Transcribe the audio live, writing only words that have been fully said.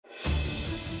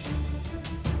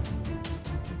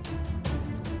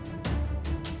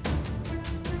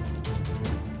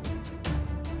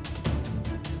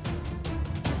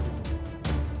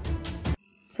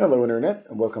Hello Internet,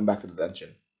 and welcome back to the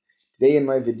dungeon. Today in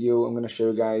my video I'm going to show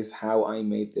you guys how I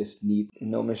made this neat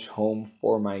gnomish home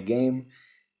for my game.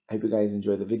 I hope you guys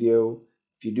enjoy the video.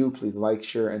 If you do, please like,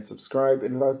 share, and subscribe,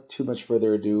 and without too much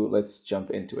further ado, let's jump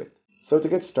into it. So to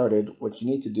get started, what you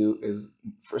need to do is,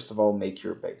 first of all, make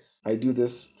your base. I do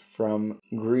this from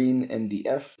green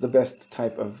MDF, the best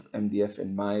type of MDF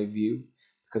in my view,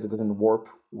 because it doesn't warp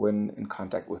when in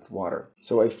contact with water.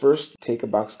 So I first take a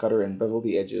box cutter and bevel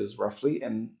the edges roughly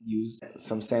and use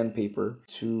some sandpaper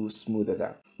to smooth it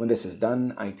out. When this is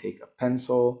done, I take a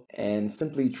pencil and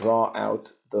simply draw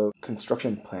out the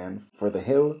construction plan for the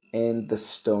hill and the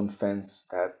stone fence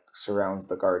that surrounds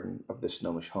the garden of this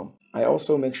gnomish home. I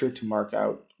also make sure to mark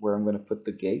out where I'm going to put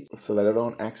the gate so that I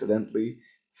don't accidentally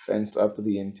fence up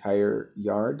the entire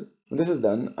yard. When this is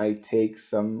done, I take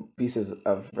some pieces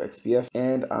of XPS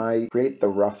and I create the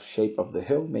rough shape of the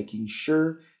hill, making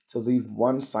sure to leave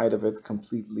one side of it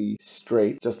completely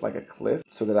straight, just like a cliff,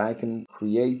 so that I can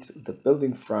create the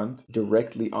building front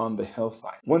directly on the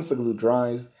hillside. Once the glue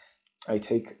dries, I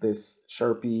take this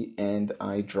Sharpie and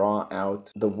I draw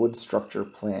out the wood structure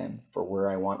plan for where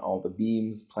I want all the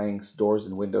beams, planks, doors,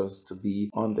 and windows to be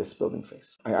on this building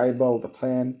face. I eyeball the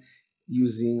plan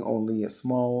using only a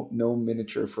small gnome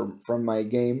miniature from my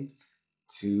game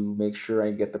to make sure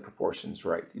I get the proportions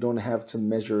right. You don't have to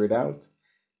measure it out.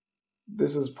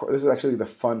 This is actually the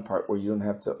fun part where you don't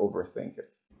have to overthink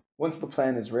it. Once the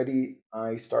plan is ready,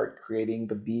 I start creating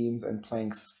the beams and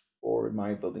planks for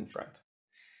my building front.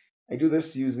 I do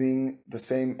this using the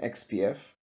same XPF,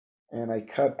 and I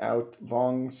cut out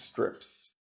long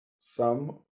strips.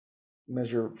 Some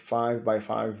measure 5 by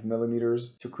 5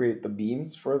 millimeters to create the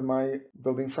beams for my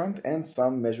building front, and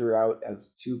some measure out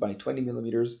as 2 by 20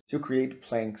 millimeters to create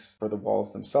planks for the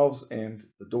walls themselves and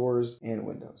the doors and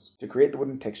windows. To create the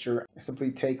wooden texture, I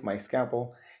simply take my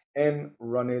scalpel and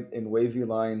run it in wavy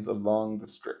lines along the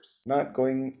strips, not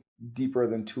going deeper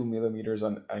than 2 millimeters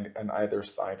on either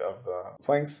side of the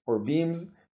planks or beams,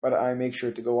 but I make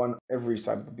sure to go on every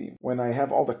side of the beam. When I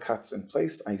have all the cuts in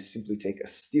place, I simply take a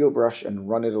steel brush and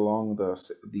run it along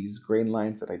these grain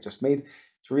lines that I just made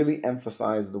to really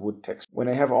emphasize the wood texture. When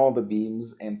I have all the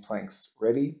beams and planks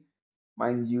ready,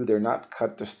 mind you, they're not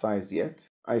cut to size yet,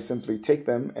 I simply take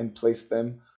them and place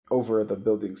them over the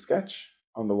building sketch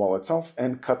on the wall itself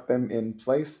and cut them in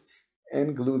place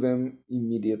and glue them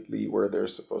immediately where they're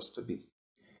supposed to be.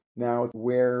 Now,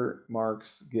 wear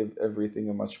marks give everything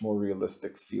a much more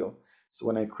realistic feel. So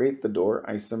when I create the door,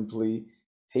 I simply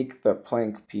take the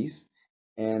plank piece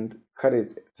and cut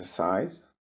it to size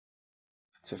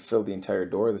to fill the entire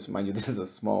door. Mind you, this is a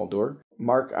small door.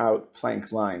 Mark out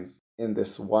plank lines in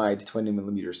this wide 20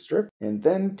 millimeter strip, and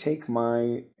then take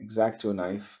my X-Acto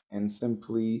knife and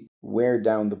simply wear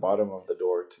down the bottom of the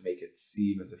door to make it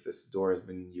seem as if this door has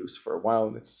been used for a while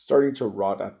and it's starting to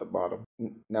rot at the bottom.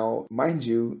 Now, mind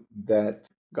you that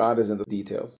God is in the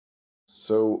details.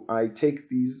 So I take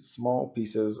these small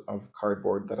pieces of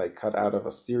cardboard that I cut out of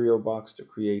a cereal box to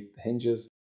create the hinges.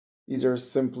 These are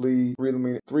simply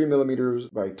 3 millimeters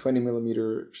by 20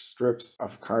 millimeter strips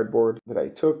of cardboard that I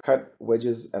took, cut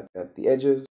wedges at the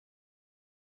edges.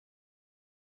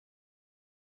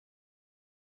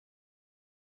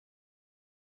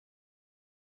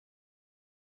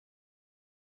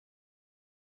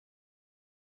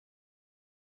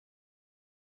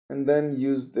 And then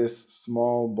use this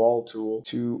small ball tool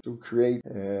to create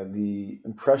the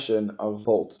impression of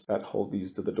bolts that hold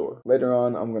these to the door. Later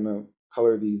on, I'm going to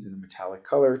color these in a metallic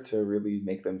color to really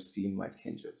make them seem like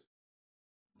hinges.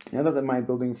 Now that my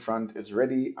building front is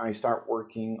ready, I start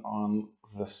working on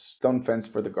the stone fence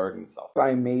for the garden itself.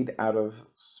 I made out of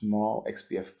small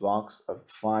XPS blocks of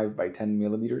 5 by 10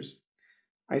 millimeters.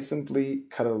 I simply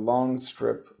cut a long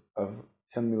strip of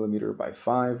 10 millimeter by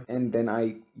 5, and then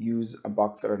I use a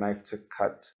box cutter knife to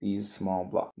cut these small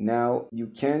blocks. Now, you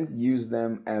can't use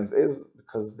them as is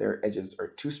because their edges are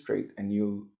too straight and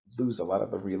you lose a lot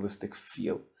of the realistic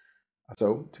feel.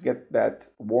 So to get that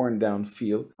worn down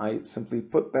feel, I simply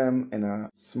put them in a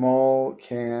small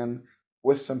can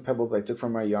with some pebbles I took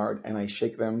from my yard, and I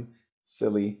shake them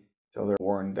silly till they're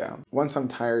worn down. Once I'm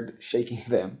tired shaking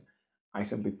them, I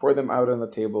simply pour them out on the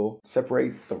table,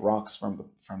 separate the rocks from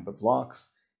the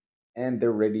blocks, and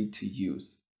they're ready to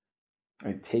use.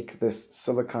 I take this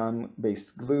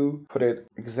silicone-based glue, put it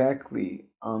exactly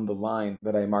on the line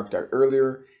that I marked out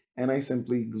earlier, and I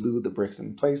simply glue the bricks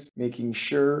in place, making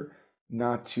sure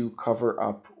not to cover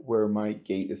up where my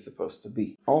gate is supposed to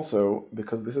be. Also,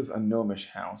 because this is a gnomish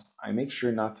house, I make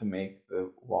sure not to make the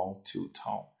wall too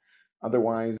tall.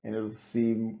 Otherwise, it'll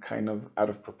seem kind of out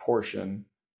of proportion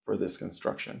for this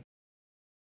construction.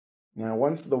 Now,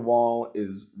 once the wall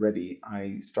is ready,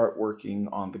 I start working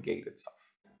on the gate itself.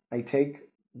 I take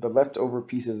the leftover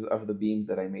pieces of the beams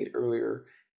that I made earlier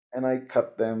and I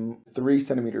cut them 3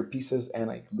 centimeter pieces and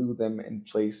I glue them in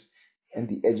place in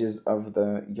the edges of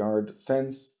the yard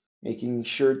fence, making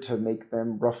sure to make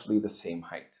them roughly the same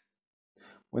height.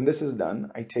 When this is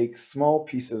done, I take small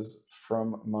pieces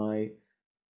from my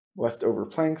leftover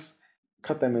planks,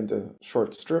 cut them into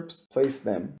short strips, place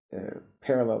them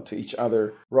parallel to each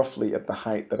other, roughly at the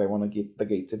height that I want to get the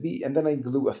gate to be, and then I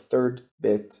glue a third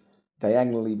bit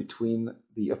diagonally between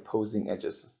the opposing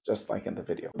edges, just like in the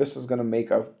video. This is going to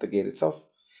make up the gate itself.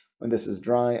 When this is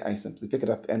dry, I simply pick it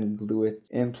up and glue it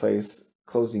in place,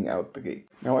 closing out the gate.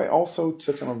 Now I also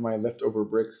took some of my leftover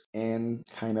bricks and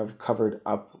kind of covered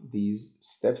up these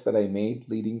steps that I made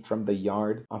leading from the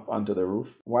yard up onto the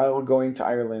roof. While going to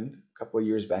Ireland a couple of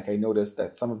years back, I noticed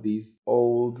that some of these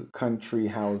old country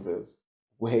houses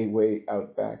way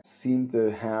out back seem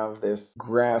to have this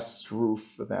grass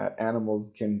roof that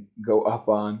animals can go up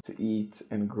on to eat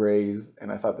and graze,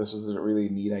 and I thought this was a really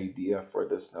neat idea for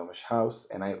this gnomish house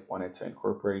and I wanted to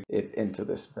incorporate it into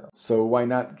this build. So why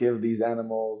not give these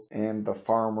animals and the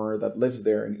farmer that lives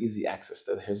there an easy access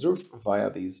to his roof via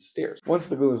these stairs. Once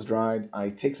the glue is dried, I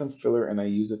take some filler and I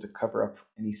use it to cover up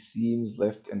any seams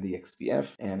left in the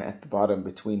XPS and at the bottom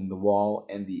between the wall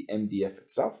and the MDF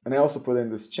itself. And I also put in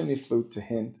this chimney flute to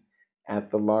hint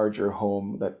at the larger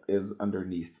home that is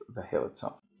underneath the hill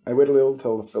itself. I wait a little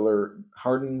till the filler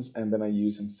hardens and then I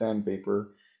use some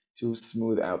sandpaper to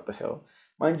smooth out the hill.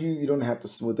 Mind you, you don't have to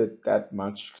smooth it that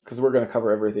much because we're going to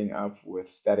cover everything up with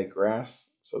static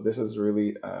grass. So this is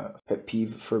really a pet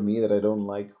peeve for me, that I don't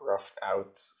like roughed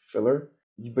out filler.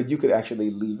 But you could actually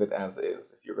leave it as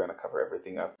is if you're going to cover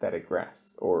everything up static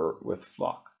grass or with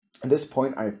flock. At this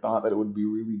point, I thought that it would be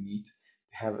really neat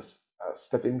to have a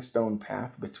stepping stone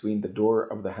path between the door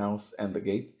of the house and the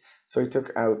gate. So I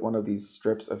took out one of these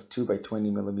strips of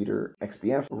 2x20mm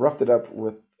XPS, roughed it up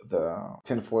with the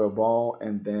tinfoil ball,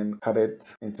 and then cut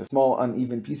it into small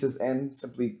uneven pieces and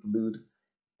simply glued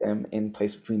them in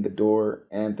place between the door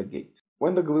and the gate.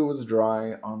 When the glue was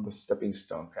dry on the stepping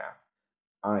stone path,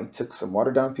 I took some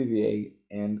watered down PVA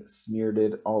and smeared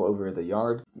it all over the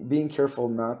yard, being careful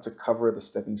not to cover the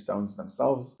stepping stones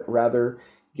themselves, but rather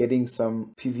getting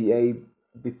some PVA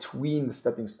between the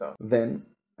stepping stone. Then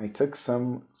I took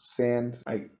some sand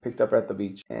I picked up at the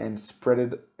beach and spread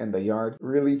it in the yard,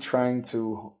 really trying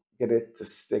to get it to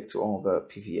stick to all the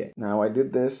PVA. Now I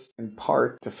did this in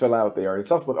part to fill out the yard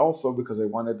itself, but also because I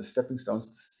wanted the stepping stones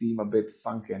to seem a bit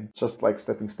sunken, just like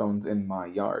stepping stones in my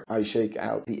yard. I shake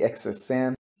out the excess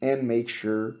sand and make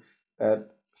sure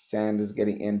that sand is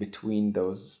getting in between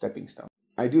those stepping stones.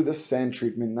 I do this sand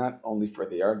treatment not only for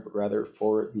the yard, but rather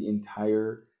for the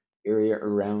entire area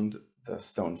around the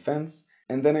stone fence.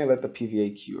 And then I let the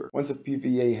PVA cure. Once the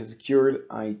PVA has cured,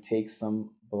 I take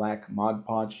some black Mod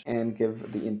Podge and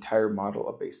give the entire model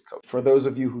a base coat. For those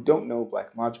of you who don't know,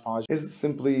 black Mod Podge is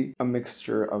simply a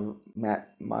mixture of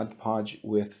matte Mod Podge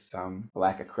with some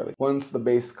black acrylic. Once the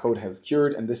base coat has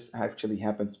cured, and this actually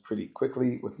happens pretty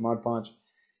quickly with Mod Podge,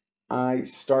 I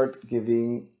start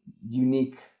giving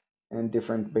unique and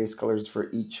different base colors for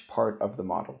each part of the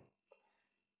model.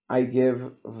 I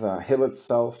give the hill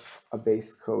itself a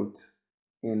base coat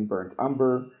in burnt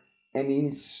umber,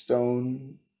 any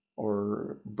stone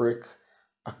or brick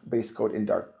a base coat in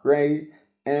dark gray,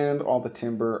 and all the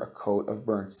timber a coat of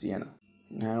burnt sienna.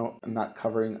 Now I'm not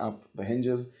covering up the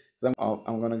hinges because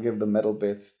I'm going to give the metal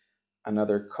bits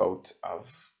another coat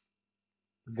of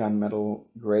gunmetal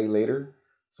gray later,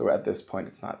 so at this point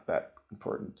it's not that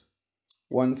important.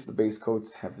 Once the base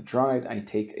coats have dried, I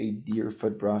take a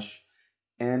deerfoot brush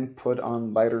and put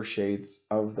on lighter shades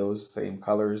of those same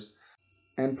colors,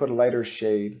 and put a lighter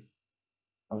shade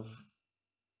of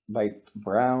light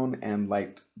brown and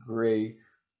light gray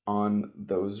on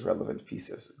those relevant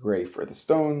pieces. Gray for the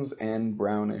stones and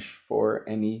brownish for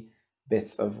any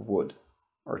bits of wood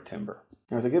or timber.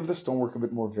 Now, to give the stonework a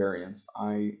bit more variance,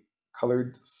 I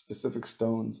colored specific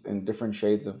stones in different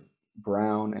shades of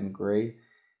brown and gray.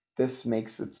 This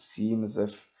makes it seem as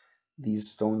if these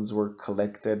stones were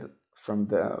collected from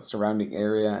the surrounding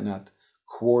area and not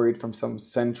quarried from some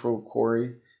central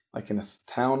quarry like in a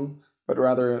town, but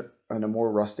rather in a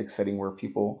more rustic setting where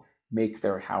people make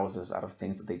their houses out of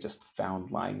things that they just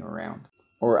found lying around,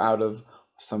 or out of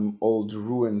some old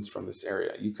ruins from this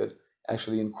area. You could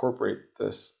actually incorporate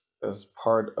this as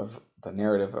part of the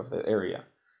narrative of the area,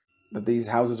 that these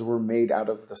houses were made out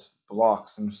of the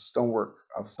blocks and stonework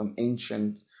of some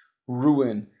ancient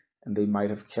ruin, and they might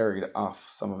have carried off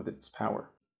some of its power.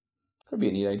 Could be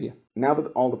a neat idea. Now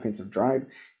that all the paints have dried,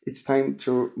 it's time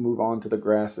to move on to the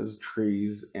grasses,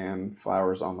 trees, and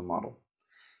flowers on the model.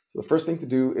 So the first thing to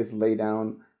do is lay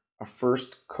down a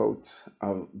first coat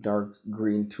of dark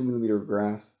green 2mm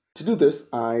grass. To do this,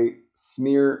 I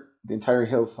smear the entire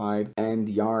hillside and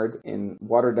yard in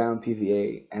watered down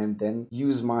PVA and then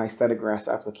use my static grass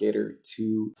applicator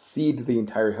to seed the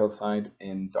entire hillside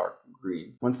in dark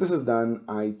green. Once this is done,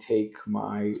 I take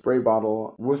my spray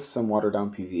bottle with some watered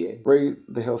down PVA, spray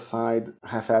the hillside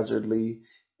haphazardly,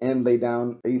 and lay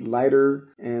down a lighter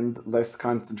and less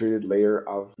concentrated layer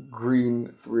of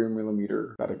green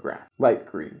 3mm static grass, light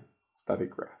green static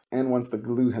grass. And once the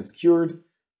glue has cured,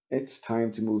 it's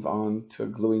time to move on to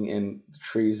gluing in the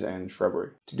trees and shrubbery.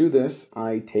 To do this,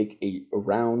 I take a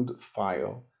round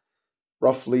file,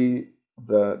 roughly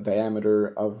the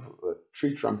diameter of the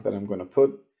tree trunk that I'm going to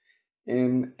put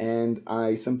in, and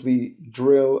I simply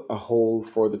drill a hole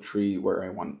for the tree where I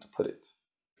want to put it.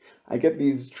 I get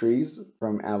these trees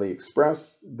from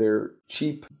AliExpress. They're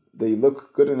cheap. They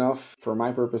look good enough for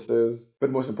my purposes,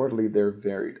 but most importantly, they're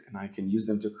varied, and I can use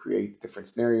them to create different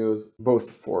scenarios,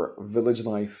 both for village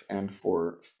life and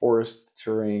for forest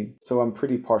terrain. So I'm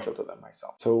pretty partial to them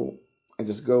myself. So I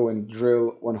just go and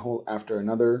drill one hole after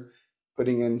another,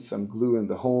 putting in some glue in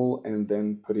the hole, and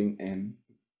then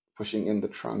pushing in the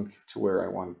trunk to where I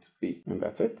want it to be. And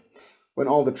that's it. When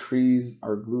all the trees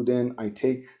are glued in, I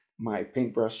take my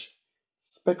paintbrush,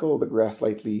 speckle the grass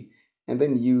lightly, and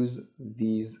then use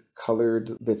these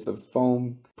colored bits of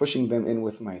foam, pushing them in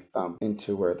with my thumb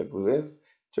into where the glue is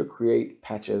to create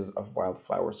patches of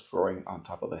wildflowers growing on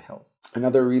top of the hills.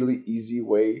 Another really easy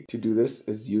way to do this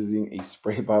is using a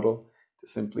spray bottle to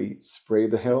simply spray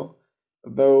the hill,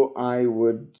 though I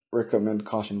would recommend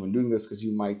caution when doing this because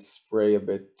you might spray a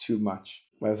bit too much,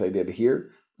 as I did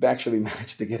here, but actually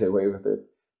managed to get away with it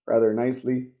rather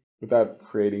nicely without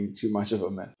creating too much of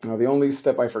a mess. Now, the only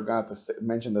step I forgot to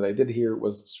mention that I did here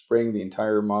was spraying the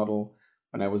entire model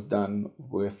when I was done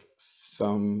with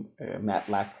some matte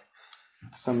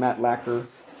lacquer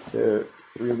to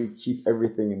really keep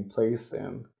everything in place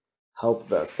and help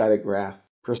the static grass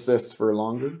persist for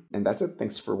longer. And that's it.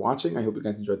 Thanks for watching. I hope you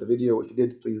guys enjoyed the video. If you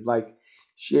did, please like,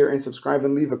 share, and subscribe,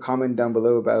 and leave a comment down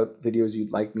below about videos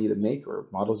you'd like me to make or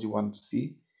models you want to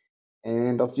see.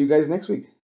 And I'll see you guys next week.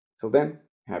 Till then,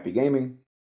 happy gaming.